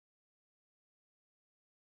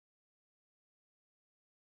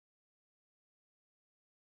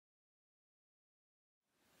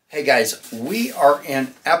Hey guys, we are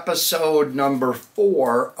in episode number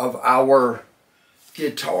 4 of our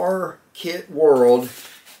Guitar Kit World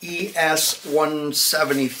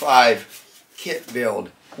ES-175 kit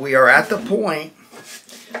build. We are at the point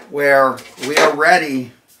where we are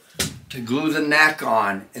ready to glue the neck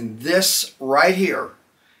on, and this right here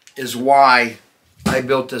is why I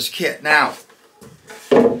built this kit. Now,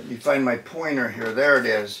 let me find my pointer here. There it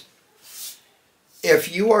is.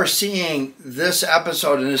 If you are seeing this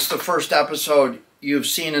episode, and it's the first episode you've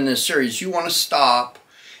seen in this series, you want to stop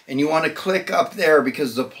and you want to click up there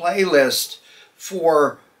because the playlist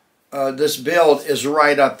for this build is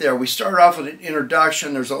right up there. We start off with an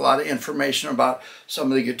introduction. There's a lot of information about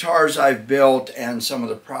some of the guitars I've built and some of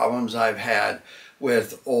the problems I've had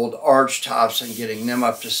with old arch tops and getting them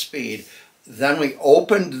up to speed. Then we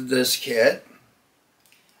opened this kit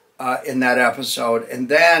in that episode, and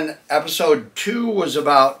then episode 2 was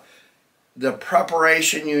about the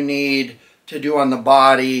preparation you need to do on the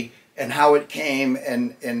body and how it came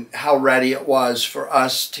and how ready it was for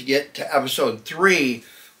us to get to episode 3,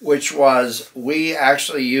 which was we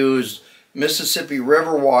actually used Mississippi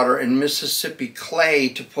River water and Mississippi clay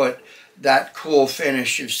to put that cool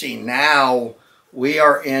finish you've seen. Now we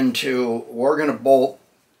are into, we're going to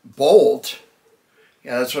bolt.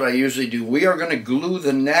 Yeah, that's what I usually do. We are going to glue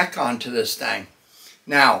the neck onto this thing.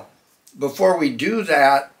 Now, before we do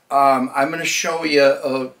that, I'm going to show you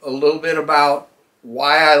a little bit about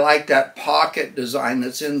why I like that pocket design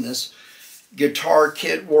that's in this Guitar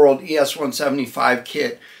Kit World ES-175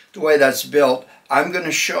 kit, the way that's built. I'm going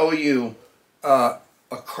to show you a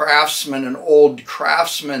craftsman, an old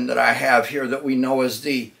craftsman that I have here that we know as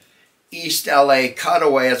the East LA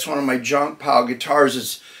Cutaway. It's one of my junk pile guitars.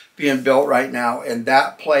 It's being built right now, and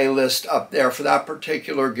that playlist up there for that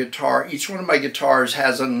particular guitar, each one of my guitars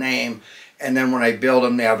has a name, and then when I build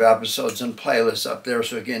them they have episodes and playlists up there.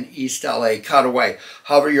 So again, East LA Cutaway.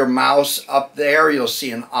 Hover your mouse up there, you'll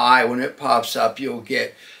see an eye. When it pops up, you'll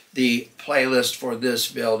get the playlist for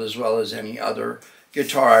this build as well as any other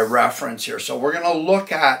guitar I reference here. So we're going to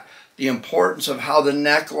look at the importance of how the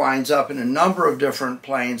neck lines up in a number of different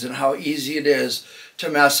planes and how easy it is to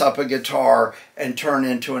mess up a guitar and turn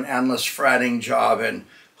into an endless fretting job and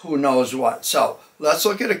who knows what. So let's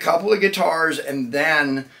look at a couple of guitars, and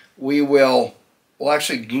then we'll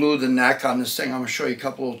actually glue the neck on this thing. I'm going to show you a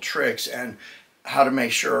couple of tricks and how to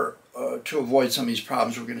make sure to avoid some of these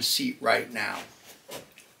problems we're going to see right now.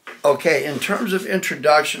 Okay, in terms of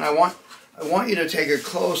introduction, I want you to take a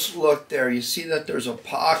close look there. You see that there's a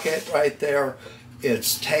pocket right there.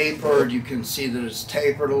 It's tapered. You can see that it's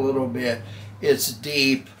tapered a little bit. It's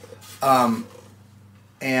deep, and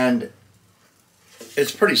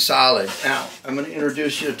it's pretty solid. Now, I'm going to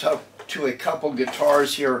introduce you to a couple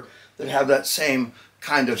guitars here that have that same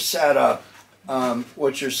kind of setup.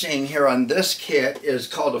 What you're seeing here on this kit is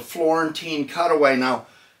called a Florentine cutaway. Now,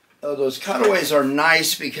 those cutaways are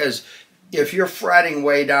nice because if you're fretting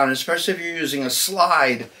way down, especially if you're using a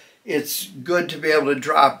slide, it's good to be able to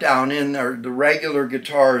drop down in there. The regular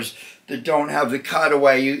guitars that don't have the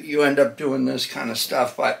cutaway, you end up doing this kind of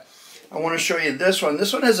stuff. But I want to show you this one.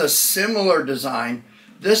 This one has a similar design.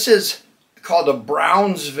 This is called a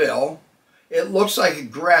Brownsville. It looks like a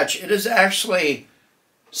Gretsch. It is actually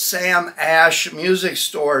Sam Ash Music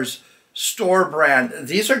Store's store brand.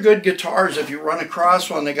 These are good guitars. If you run across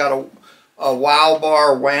one, they got a wow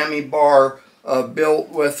bar, whammy bar built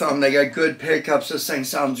with them. They got good pickups. This thing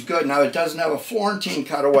sounds good. Now, it doesn't have a Florentine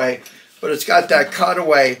cutaway, but it's got that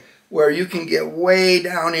cutaway where you can get way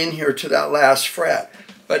down in here to that last fret.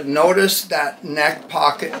 But notice that neck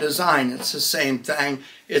pocket design. It's the same thing.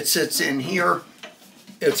 It sits in here.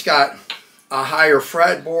 It's got a higher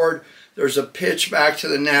fretboard. There's a pitch back to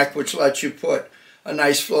the neck, which lets you put a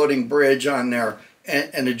nice floating bridge on there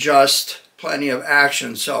and adjust plenty of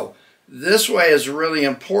action. So this way is really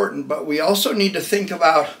important, but we also need to think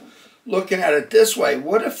about looking at it this way.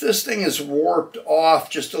 What if this thing is warped off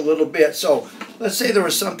just a little bit? So let's say there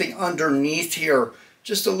was something underneath here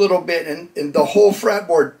just a little bit and the whole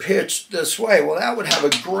fretboard pitched this way. Well, that would have a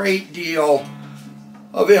great deal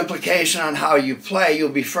of implication on how you play. You'll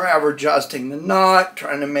be forever adjusting the knot,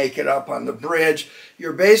 trying to make it up on the bridge.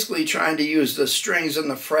 You're basically trying to use the strings and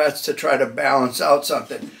the frets to try to balance out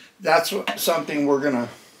something. That's something we're going to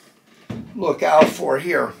look out for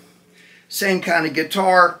here. Same kind of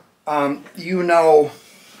guitar. You know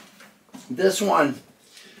this one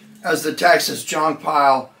as the Texas junk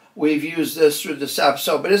pile. We've used this through this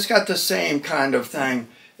episode, but it's got the same kind of thing.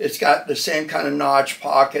 It's got the same kind of notch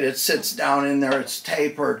pocket. It sits down in there. It's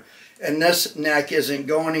tapered, and this neck isn't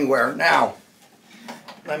going anywhere. Now,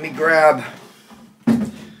 let me grab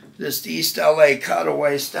this East LA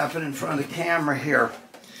cutaway, stepping in front of the camera here.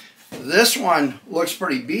 This one looks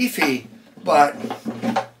pretty beefy, but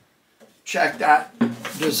check that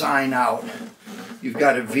design out. You've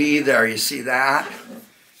got a V there, you see that?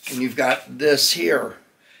 And you've got this here.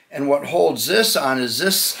 And what holds this on is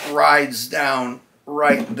this rides down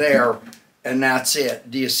right there, and that's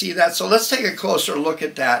it. Do you see that? So let's take a closer look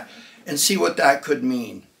at that and see what that could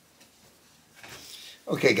mean.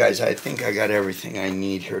 Okay guys, I think I got everything I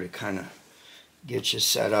need here to kind of get you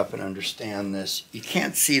set up and understand this. You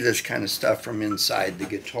can't see this kind of stuff from inside the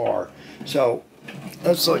guitar. So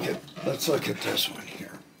let's look at this one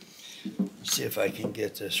here. See if I can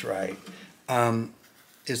get this right.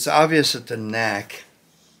 It's obvious that the neck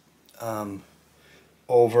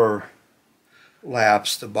overlaps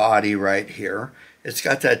the body right here. It's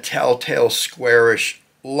got that telltale squarish,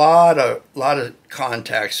 lot of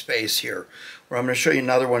contact space here. Where I'm going to show you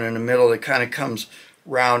another one in the middle that kind of comes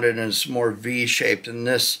rounded and is more V-shaped, and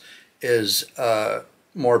this is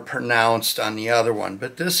more pronounced on the other one.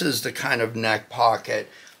 But this is the kind of neck pocket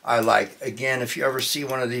I like. Again, if you ever see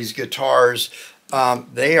one of these guitars,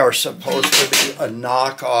 they are supposed to be a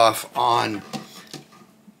knockoff on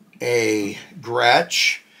a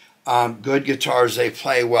Gretsch. Good guitars, they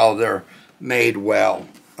play well, they're made well.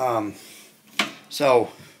 So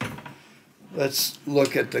let's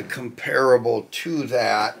look at the comparable to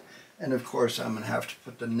that. And of course I'm going to have to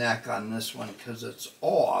put the neck on this one because it's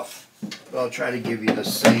off. But I'll try to give you the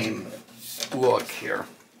same look here.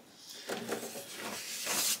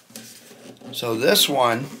 So this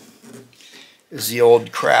one is the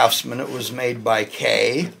old Craftsman. It was made by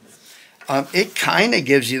Kay. It kind of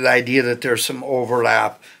gives you the idea that there's some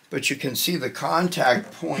overlap, but you can see the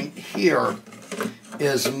contact point here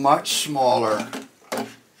is much smaller,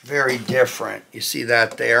 very different. You see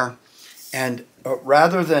that there? And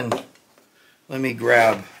rather than, let me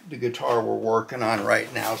grab the guitar we're working on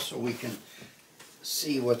right now so we can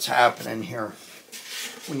see what's happening here.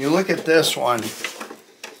 When you look at this one,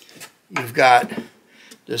 you've got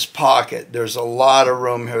this pocket. There's a lot of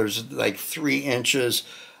room here. There's like 3 inches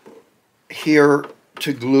here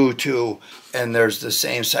to glue to, and there's the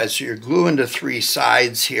same side. So you're gluing to 3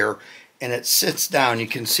 sides here, and it sits down. You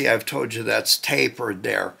can see I've told you that's tapered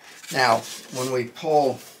there. Now, when we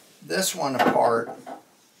pull this one apart,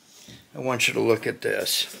 I want you to look at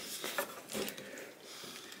this.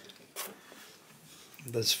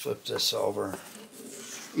 Let's flip this over.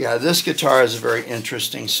 Yeah, this guitar has a very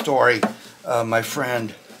interesting story. My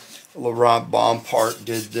friend Laurent Bompard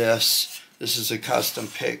did this. This is a custom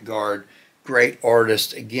pick guard. Great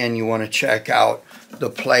artist. Again, you want to check out the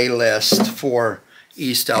playlist for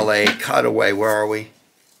East LA Cutaway. Where are we?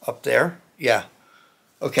 Up there? Yeah.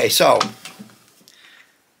 Okay, so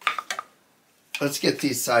let's get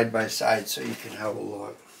these side by side so you can have a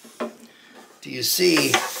look. Do you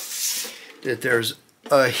see that there's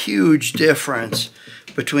a huge difference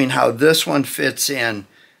between how this one fits in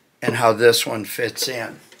and how this one fits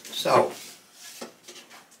in? So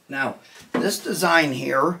now this design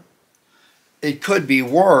here, it could be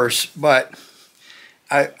worse, but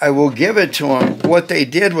I will give it to them. What they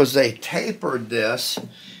did was they tapered this,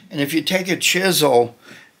 and if you take a chisel,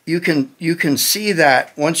 you can see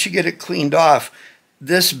that once you get it cleaned off,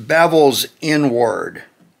 this bevels inward.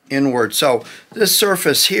 So this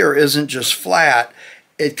surface here isn't just flat,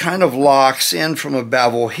 it kind of locks in from a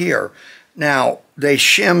bevel here. Now, they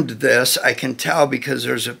shimmed this, I can tell, because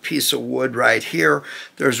there's a piece of wood right here,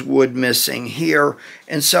 there's wood missing here,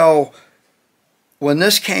 and so when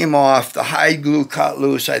this came off, the hide glue cut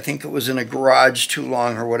loose. I think it was in a garage too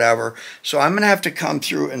long or whatever. So I'm going to have to come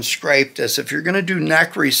through and scrape this. If you're going to do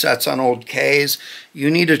neck resets on old Ks,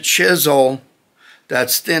 you need a chisel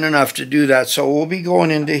that's thin enough to do that. So we'll be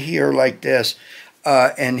going into here like this,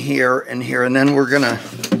 and here, and here. And then we're going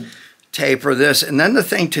to taper this. And then the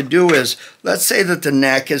thing to do is, let's say that the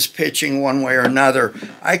neck is pitching one way or another.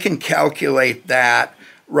 I can calculate that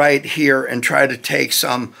right here and try to take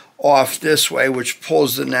some off this way, which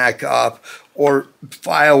pulls the neck up, or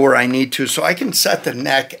file where I need to. So I can set the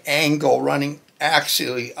neck angle running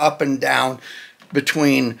axially up and down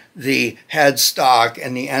between the headstock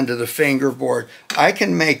and the end of the fingerboard. I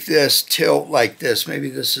can make this tilt like this.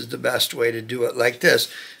 Maybe this is the best way to do it, like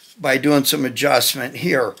this, by doing some adjustment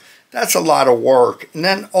here. That's a lot of work. And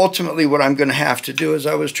then ultimately what I'm going to have to do is,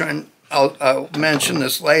 I'll mention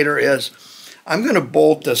this later, is I'm going to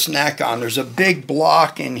bolt this neck on. There's a big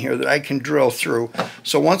block in here that I can drill through.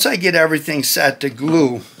 So once I get everything set to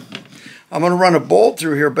glue, I'm going to run a bolt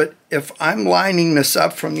through here. But if I'm lining this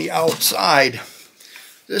up from the outside,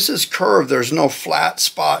 this is curved. There's no flat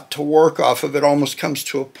spot to work off of. It almost comes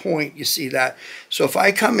to a point. You see that? So if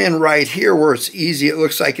I come in right here where it's easy, it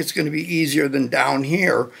looks like it's going to be easier than down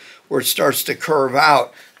here where it starts to curve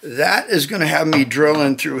out. That is going to have me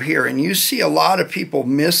drilling through here. And you see a lot of people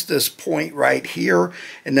miss this point right here,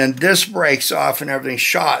 and then this breaks off and everything's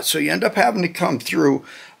shot. So you end up having to come through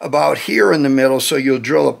about here in the middle. So you'll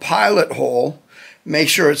drill a pilot hole, make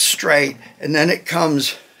sure it's straight, and then it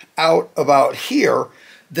comes out about here.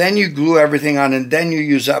 Then you glue everything on, and then you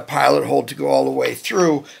use that pilot hole to go all the way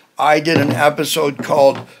through. I did an episode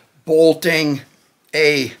called bolting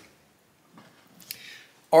a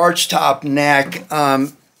archtop neck.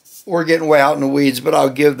 We're getting way out in the weeds, but I'll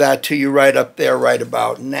give that to you right up there right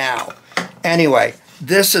about now. Anyway,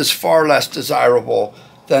 this is far less desirable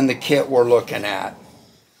than the kit we're looking at.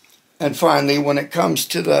 And finally, when it comes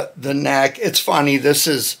to the neck, it's funny, this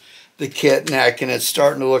is the kit neck, and it's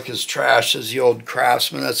starting to look as trash as the old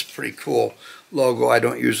Craftsman. That's a pretty cool logo. I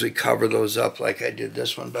don't usually cover those up like I did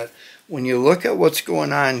this one, but when you look at what's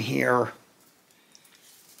going on here,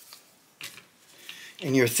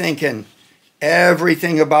 and you're thinking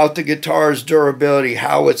everything about the guitar's durability,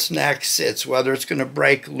 how its neck sits, whether it's going to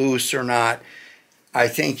break loose or not, I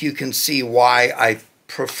think you can see why I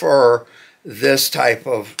prefer this type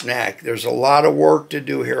of neck. There's a lot of work to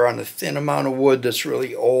do here on a thin amount of wood that's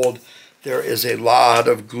really old. There is a lot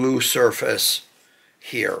of glue surface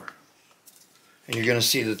here, and you're going to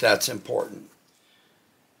see that that's important.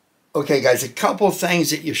 Okay guys, a couple things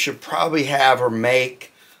that you should probably have or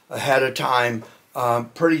make ahead of time.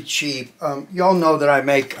 Pretty cheap. Y'all know that I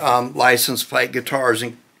make license plate guitars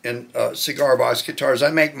and cigar box guitars. I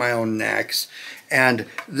make my own necks, and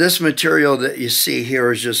this material that you see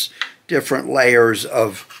here is just different layers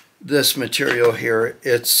of this material here.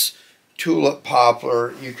 It's tulip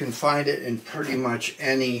poplar. You can find it in pretty much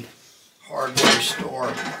any hardware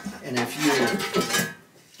store, and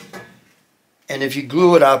if you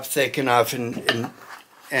glue it up thick enough and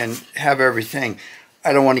have everything,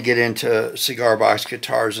 I don't want to get into cigar box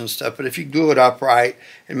guitars and stuff, but if you glue it up right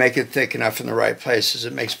and make it thick enough in the right places,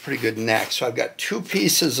 it makes a pretty good neck. So I've got two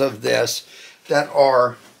pieces of this that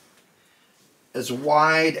are as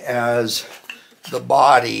wide as the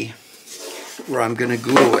body where I'm going to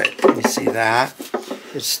glue it. You see that?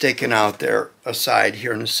 It's sticking out there, a side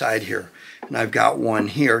here and a side here. And I've got one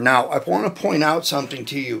here. Now, I want to point out something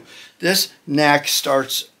to you. This neck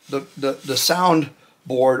starts, the sound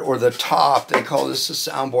board, or the top, they call this the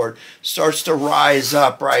soundboard, starts to rise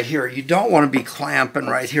up right here. You don't want to be clamping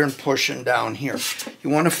right here and pushing down here. You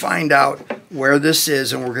want to find out where this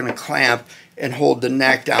is, and we're going to clamp and hold the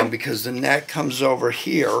neck down, because the neck comes over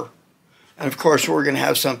here, and of course we're going to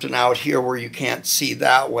have something out here where you can't see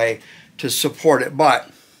that way to support it. But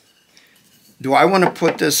do I want to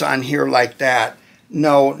put this on here like that?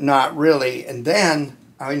 No, not really. And then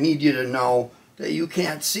I need you to know that you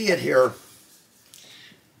can't see it here,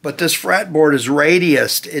 but this fretboard is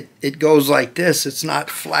radiused. It goes like this. It's not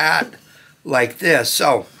flat like this.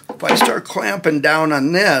 So if I start clamping down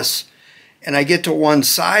on this and I get to one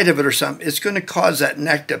side of it or something, it's going to cause that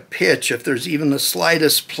neck to pitch if there's even the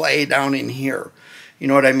slightest play down in here. You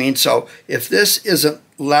know what I mean? So if this isn't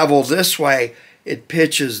level this way, it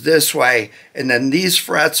pitches this way, and then these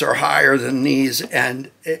frets are higher than these, and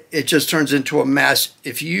it just turns into a mess.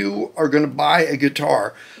 If you are going to buy a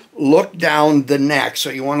guitar, look down the neck. So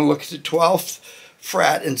you want to look at the 12th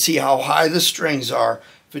fret and see how high the strings are.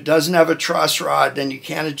 If it doesn't have a truss rod, then you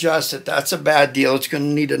can't adjust it. That's a bad deal. It's going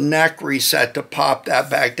to need a neck reset to pop that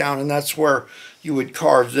back down, and that's where you would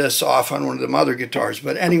carve this off on one of them other guitars.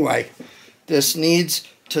 But anyway, this needs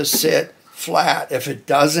to sit flat. If it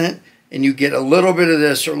doesn't, and you get a little bit of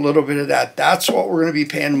this or a little bit of that, that's what we're going to be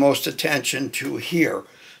paying most attention to here.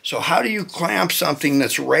 So how do you clamp something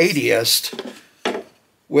that's radiused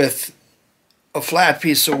with a flat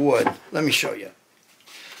piece of wood? Let me show you.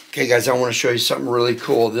 Okay guys, I want to show you something really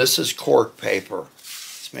cool. This is cork paper.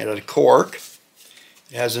 It's made out of cork.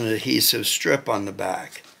 It has an adhesive strip on the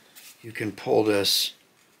back. You can pull this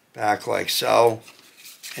back like so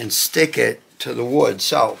and stick it to the wood.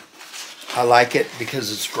 So I like it because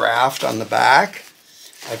it's graphed on the back.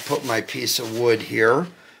 I put my piece of wood here,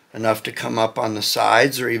 enough to come up on the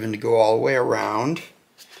sides or even to go all the way around.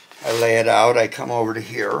 I lay it out, I come over to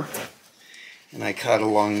here, and I cut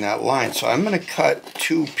along that line. So I'm going to cut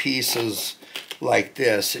two pieces like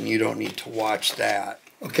this, and you don't need to watch that.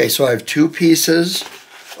 Okay, so I have two pieces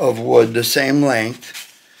of wood the same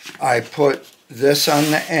length. I put this on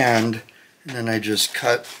the end, and then I just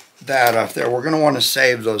cut that off there. We're going to want to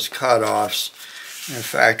save those cut-offs. In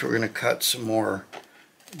fact, we're going to cut some more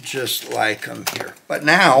just like them here. But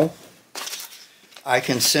now, I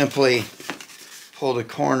can simply pull the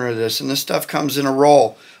corner of this, and this stuff comes in a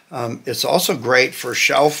roll. It's also great for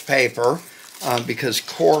shelf paper because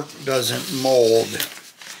cork doesn't mold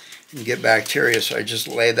and get bacteria. So I just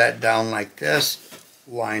lay that down like this,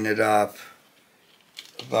 line it up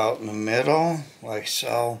about in the middle, like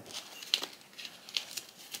so,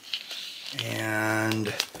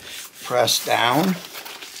 and press down,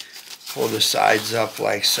 pull the sides up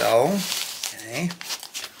like so. Okay.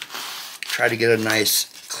 Try to get a nice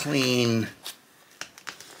clean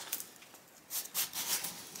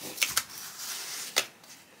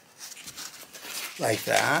like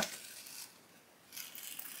that.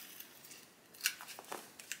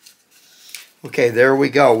 Okay, there we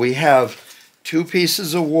go. We have 2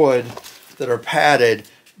 pieces of wood that are padded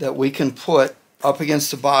that we can put up against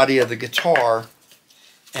the body of the guitar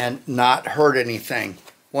and not hurt anything.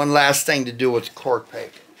 One last thing to do with cork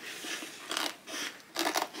paper.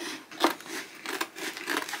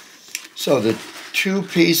 So the 2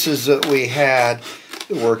 pieces that we had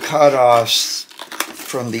that were cut-offs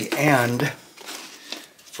from the end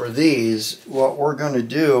for these, what we're going to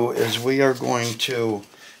do is we are going to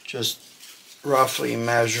just roughly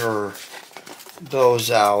measure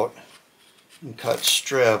those out and cut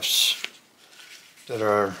strips that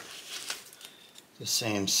are the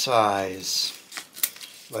same size,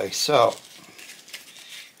 like so.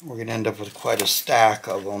 We're going to end up with quite a stack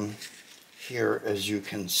of them here, as you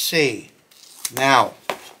can see. Now,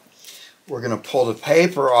 we're going to pull the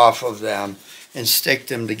paper off of them and stick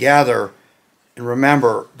them together. And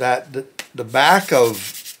remember that the back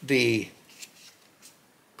of the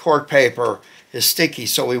cork paper is sticky,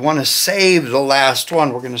 so we want to save the last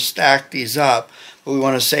one. We're going to stack these up, but we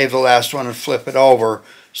want to save the last one and flip it over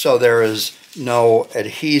so there is no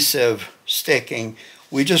adhesive sticking.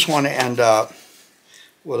 We just want to end up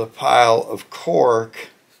with a pile of cork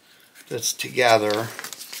that's together,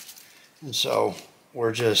 and so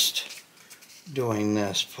we're just doing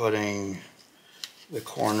this, putting the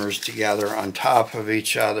corners together on top of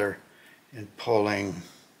each other and pulling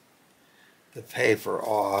the paper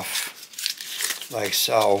off like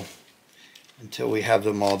so until we have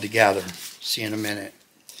them all together. See you in a minute.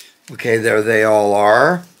 Okay, there they all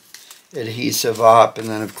are. Adhesive up, and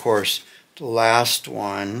then of course the last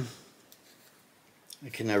one, I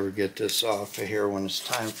can never get this off of here when it's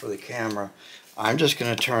time for the camera. I'm just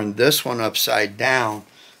going to turn this one upside down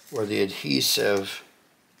where the adhesive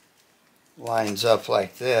lines up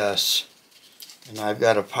like this, and I've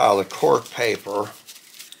got a pile of cork paper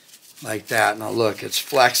like that. Now look, it's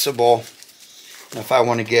flexible, and if I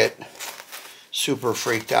want to get super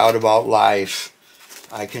freaked out about life,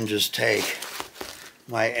 I can just take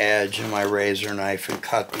my edge and my razor knife and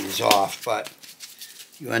cut these off, but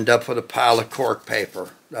you end up with a pile of cork paper.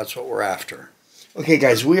 That's what we're after. Okay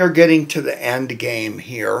guys, we are getting to the end game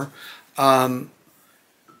here. I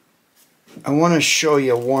want to show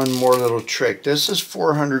you one more little trick. This is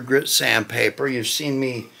 400 grit sandpaper. You've seen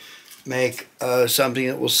me make something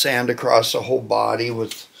that will sand across the whole body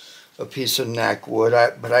with a piece of neck wood,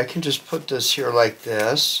 but I can just put this here like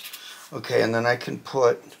this. Okay, and then I can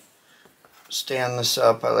stand this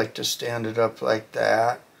up. I like to stand it up like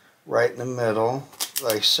that, right in the middle,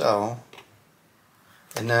 like so.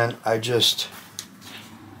 And then I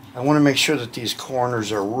want to make sure that these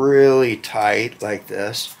corners are really tight, like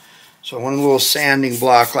this. So I want a little sanding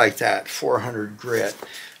block like that, 400 grit.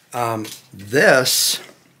 This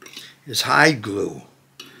is hide glue,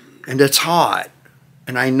 and it's hot.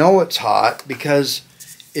 And I know it's hot because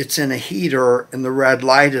it's in a heater and the red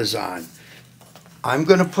light is on. I'm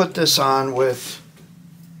going to put this on with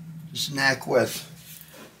this neck with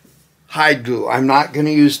hide glue. I'm not going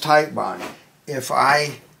to use Titebond. If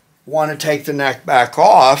I want to take the neck back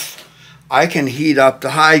off, I can heat up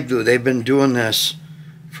the hide glue. They've been doing this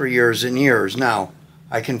for years and years. Now,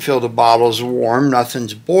 I can feel the bottles warm,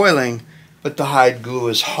 nothing's boiling, but the hide glue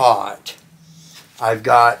is hot. I've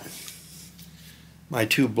got my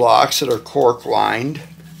 2 blocks that are cork lined,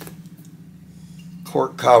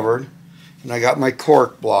 cork covered, and I got my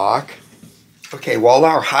cork block. Okay, while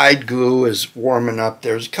our hide glue is warming up,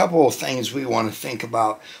 there's a couple of things we want to think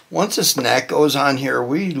about. Once this neck goes on here,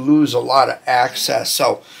 we lose a lot of access.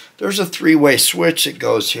 So there's a 3-way switch that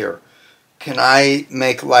goes here. Can I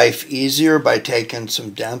make life easier by taking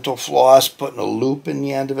some dental floss, putting a loop in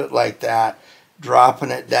the end of it like that, dropping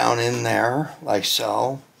it down in there like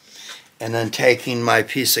so, and then taking my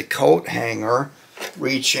piece of coat hanger,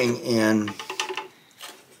 reaching in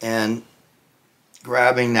and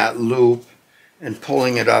grabbing that loop and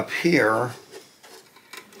pulling it up here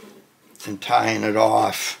and tying it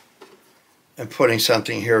off and putting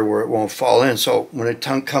something here where it won't fall in. So when it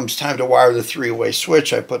comes time to wire the three-way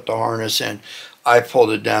switch, I put the harness in, I pull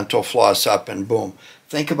the dental floss up, and boom.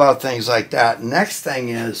 Think about things like that. Next thing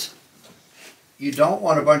is, you don't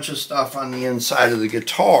want a bunch of stuff on the inside of the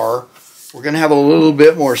guitar. We're going to have a little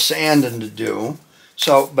bit more sanding to do.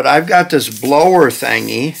 So, but I've got this blower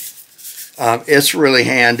thingy. It's really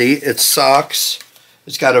handy. It sucks.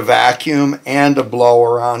 It's got a vacuum and a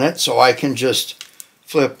blower on it, so I can just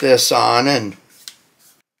flip this on and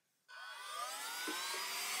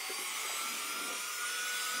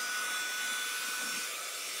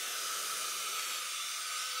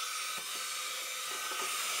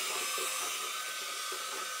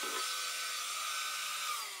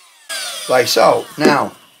like so.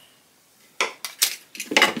 Now,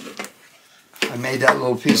 I made that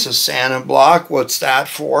little piece of sanding block. What's that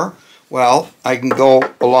for? Well, I can go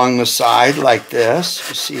along the side like this.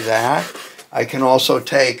 You see that? I can also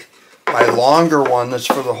take my longer one that's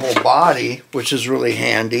for the whole body, which is really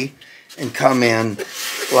handy, and come in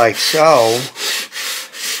like so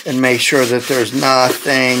and make sure that there's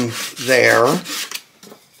nothing there.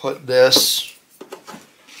 Put this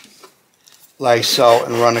like so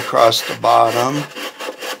and run across the bottom.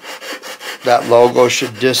 That logo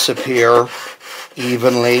should disappear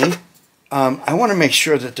evenly. I want to make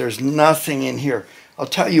sure that there's nothing in here. I'll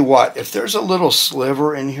tell you what, if there's a little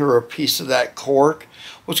sliver in here or a piece of that cork,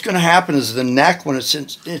 what's going to happen is the neck, when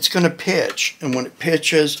it's going to pitch. And when it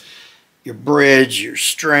pitches, your bridge, your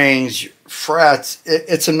strings, your frets,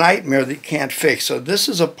 it's a nightmare that you can't fix. So this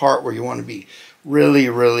is a part where you want to be really,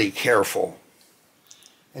 really careful.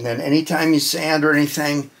 And then anytime you sand or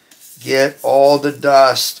anything, get all the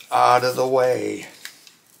dust out of the way.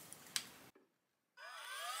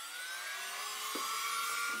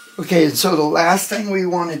 Okay, and so the last thing we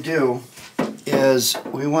want to do is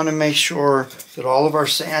we want to make sure that all of our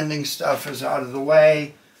sanding stuff is out of the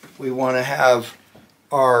way. We want to have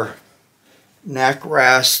our neck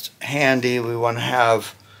rest handy. We want to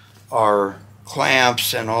have our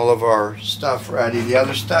clamps and all of our stuff ready. The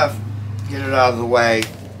other stuff, get it out of the way.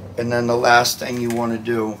 And then the last thing you want to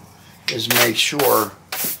do is make sure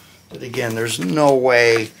that, again, there's no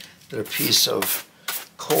way that a piece of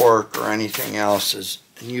cork or anything else is,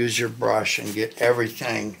 and use your brush and get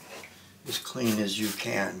everything as clean as you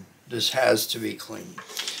can. This has to be clean.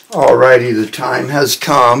 Alrighty, the time has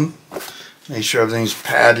come. Make sure everything's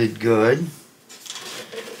padded good.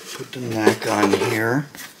 Put the neck on here.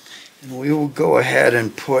 And we will go ahead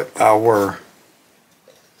and put our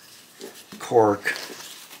cork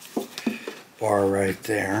bar right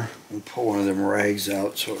there. We'll pull one of them rags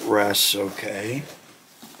out so it rests okay.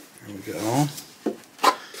 There we go.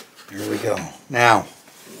 There we go. Now,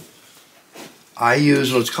 I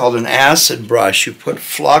use what's called an acid brush. You put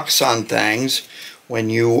flux on things when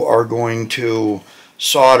you are going to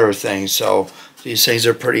solder things. So these things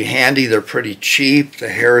are pretty handy. They're pretty cheap. The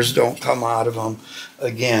hairs don't come out of them.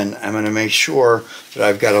 Again, I'm going to make sure that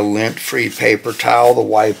I've got a lint-free paper towel. The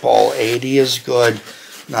Wipe All 80 is good.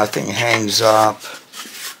 Nothing hangs up.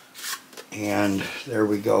 And there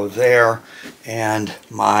we go there. And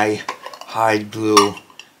my hide glue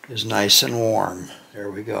is nice and warm. There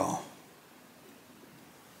we go.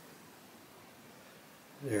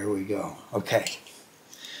 There we go. Okay.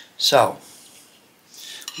 So,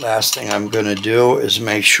 last thing I'm going to do is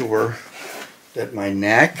make sure that my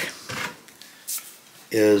neck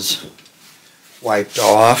is wiped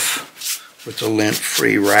off with the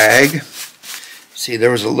lint-free rag. See,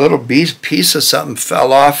 there was a little piece of something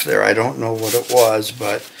fell off there. I don't know what it was,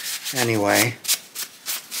 but anyway.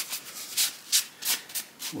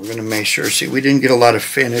 We're going to make sure, see, we didn't get a lot of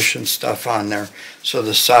finish and stuff on there, so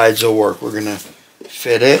the sides will work. We're going to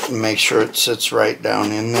fit it and make sure it sits right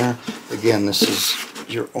down in there. Again, this is,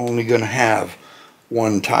 you're only going to have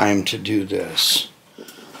one time to do this.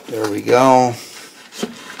 There we go.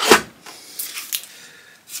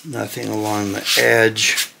 Nothing along the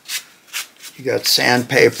edge. You got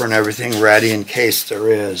sandpaper and everything ready in case there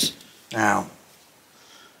is. Now,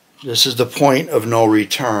 this is the point of no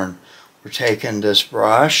return. We're taking this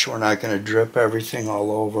brush, we're not going to drip everything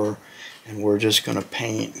all over, and we're just going to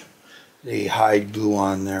paint the hide glue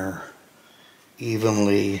on there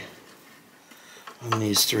evenly on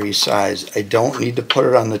these three sides. I don't need to put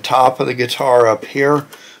it on the top of the guitar up here.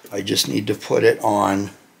 I just need to put it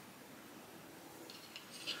on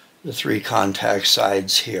the three contact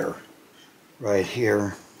sides here. Right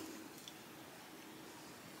here.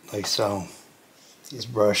 Like so. These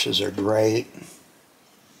brushes are great.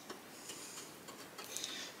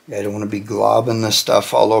 Yeah, I don't want to be globbing this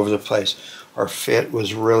stuff all over the place. Our fit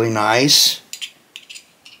was really nice.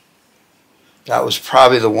 That was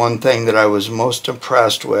probably the one thing that I was most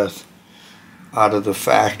impressed with out of the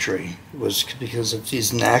factory, was because if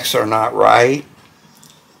these necks are not right,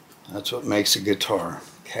 that's what makes a guitar.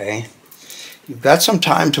 Okay, you've got some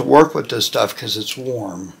time to work with this stuff because it's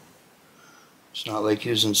warm. It's not like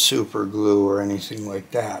using super glue or anything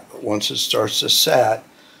like that. But once it starts to set,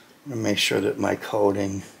 I'm going to make sure that my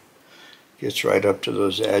coating gets right up to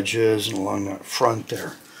those edges and along that front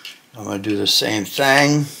there. I'm going to do the same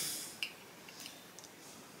thing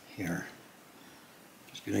here.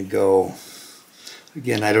 Just going to go,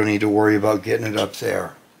 again, I don't need to worry about getting it up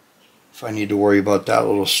there. If I need to worry about that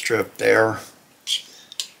little strip there,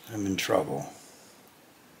 I'm in trouble.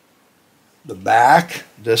 The back,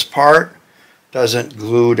 this part, doesn't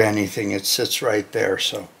glue to anything. It sits right there,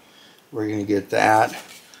 so we're going to get that.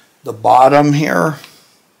 The bottom here,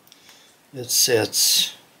 it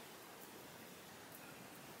sits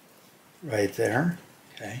right there,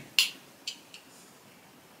 okay,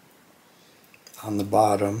 on the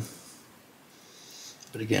bottom.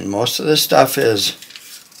 But again, most of this stuff is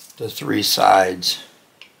the three sides.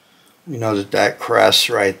 We know that that crests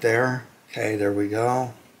right there. Okay, there we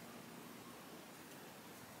go.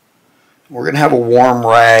 We're going to have a warm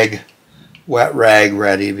rag, wet rag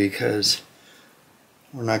ready because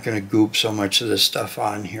we're not going to goop so much of this stuff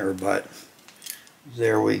on here, but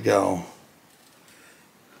there we go.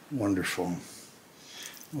 Wonderful.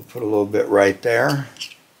 We'll put a little bit right there.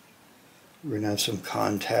 We're going to have some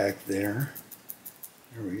contact there.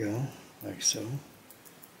 There we go, like so.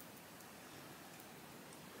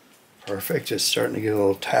 Perfect, it's starting to get a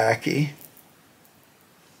little tacky.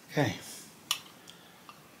 Okay.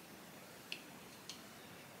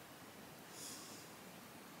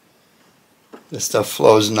 This stuff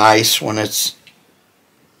flows nice when it's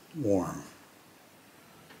warm.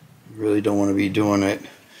 You really don't want to be doing it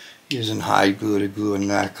using hide glue to glue a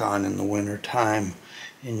neck on in the winter time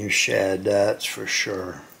in your shed, that's for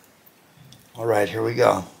sure. Alright, here we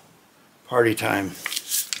go. Party time.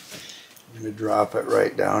 I'm going to drop it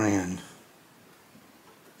right down in.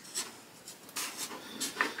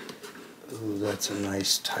 Ooh, that's a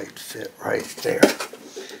nice tight fit right there.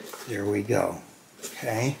 There we go.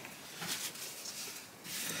 Okay.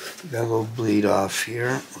 Got a little bleed off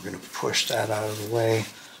here. We're going to push that out of the way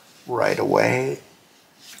right away.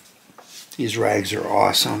 These rags are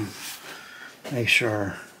awesome. Make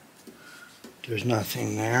sure there's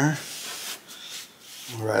nothing there.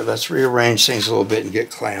 Alright, let's rearrange things a little bit and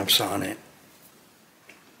get clamps on it.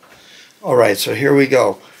 Alright, so here we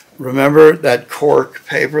go. Remember that cork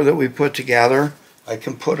paper that we put together? I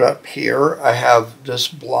can put up here. I have this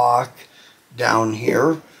block down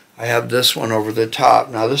here. I have this one over the top.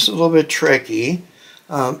 Now this is a little bit tricky,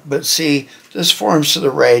 but see, this forms to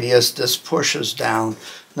the radius, this pushes down.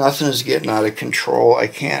 Nothing is getting out of control.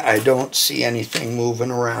 I don't see anything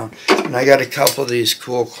moving around. And I got a couple of these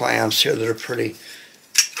cool clamps here that are pretty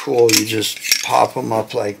cool. You just pop them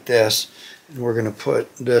up like this. And we're going to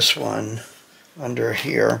put this one under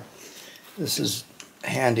here. This is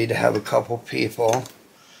handy to have a couple people,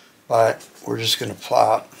 but we're just going to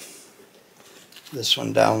plop this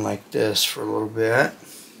one down like this for a little bit,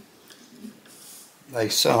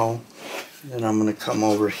 like so. Then I'm going to come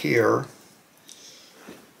over here,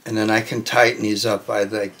 and then I can tighten these up by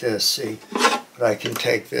like this, see? But I can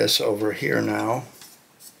take this over here now,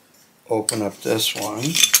 open up this one,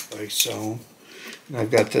 like so. And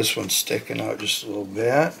I've got this one sticking out just a little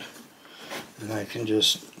bit, and I can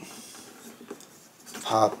just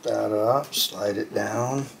pop that up, slide it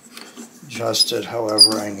down, adjust it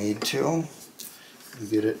however I need to.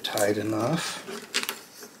 Get it tight enough.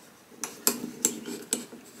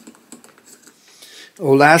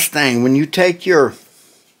 Oh, last thing, when you take your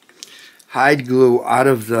hide glue out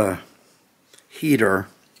of the heater,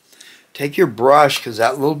 take your brush, because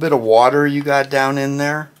that little bit of water you got down in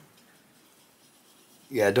there,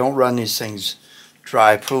 yeah, don't run these things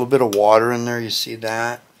dry. Put a little bit of water in there, you see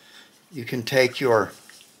that? You can take your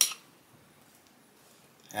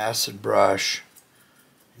acid brush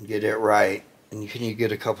and get it right. And you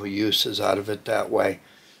get a couple uses out of it that way.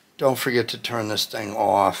 Don't forget to turn this thing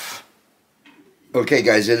off. Okay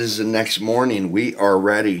guys, it is the next morning. We are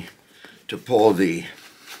ready to pull the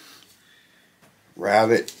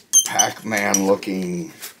Rabbit Pac-Man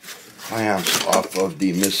looking clamps off of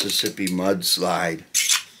the Mississippi mudslide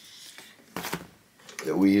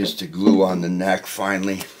that we used to glue on the neck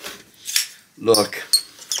finally. Look,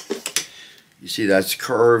 you see that's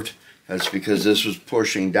curved. That's because this was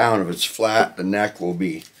pushing down. If it's flat, the neck will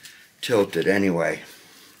be tilted anyway.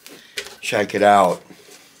 Check it out.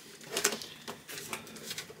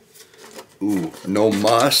 Ooh, no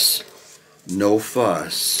muss, no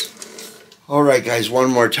fuss. All right, guys, one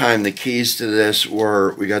more time. The keys to this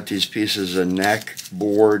were, we got these pieces of neck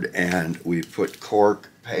board and we put cork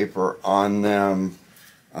paper on them.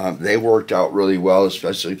 They worked out really well,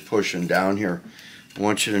 especially pushing down here. I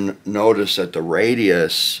want you to notice that the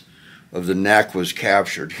radius of the neck was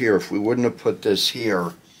captured here. If we wouldn't have put this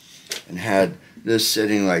here and had this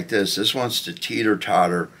sitting like this wants to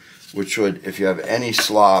teeter-totter, which would, if you have any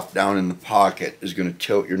slop down in the pocket, is going to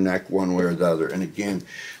tilt your neck one way or the other. And again,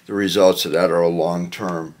 the results of that are a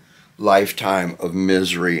long-term lifetime of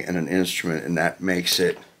misery in an instrument, and that makes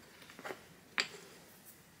it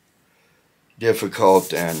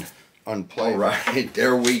difficult and unplayable. All right,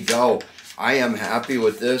 there we go. I am happy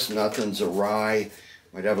with this. Nothing's awry.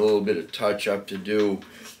 Might have a little bit of touch-up to do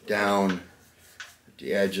down at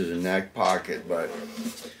the edge of the neck pocket, but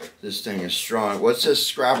this thing is strong. What's this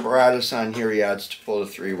scrap apparatus on here? Yeah, it's to pull a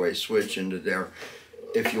three-way switch into there.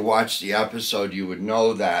 If you watch the episode, you would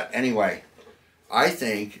know that. Anyway, I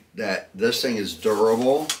think that this thing is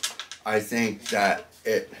durable. I think that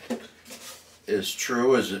it is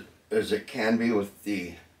true as it can be, with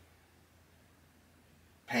the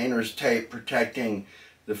painter's tape protecting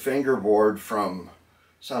the fingerboard from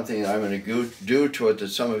something that I'm going to do to it that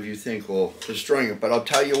some of you think will destroy it. But I'll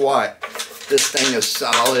tell you what, this thing is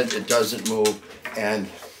solid. It doesn't move, and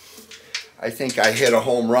I think I hit a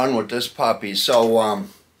home run with this puppy. So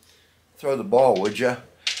throw the ball, would you?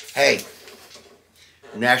 Hey,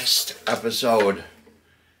 next episode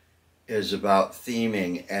is about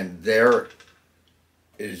theming, and there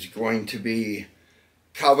is going to be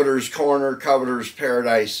Coveter's Corner, Coveter's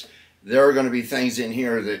Paradise. There are going to be things in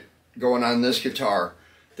here that going on this guitar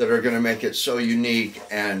that are going to make it so unique,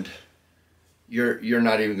 and you're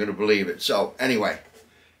not even going to believe it. So anyway,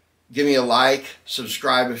 give me a like,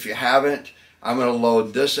 subscribe if you haven't. I'm going to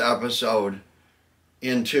load this episode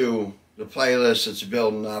into the playlist that's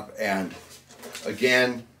building up. And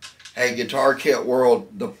again, hey, Guitar Kit World,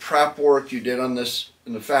 the prep work you did on this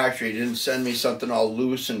in the factory, you didn't send me something all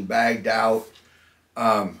loose and bagged out.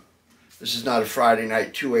 This is not a Friday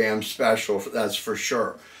night 2 a.m. special, that's for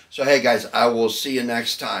sure. So hey guys, I will see you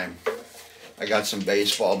next time. I got some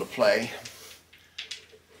baseball to play.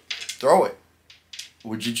 Throw it.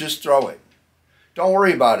 Would you just throw it? Don't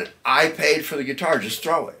worry about it. I paid for the guitar, just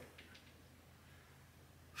throw it.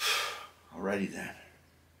 Alrighty then.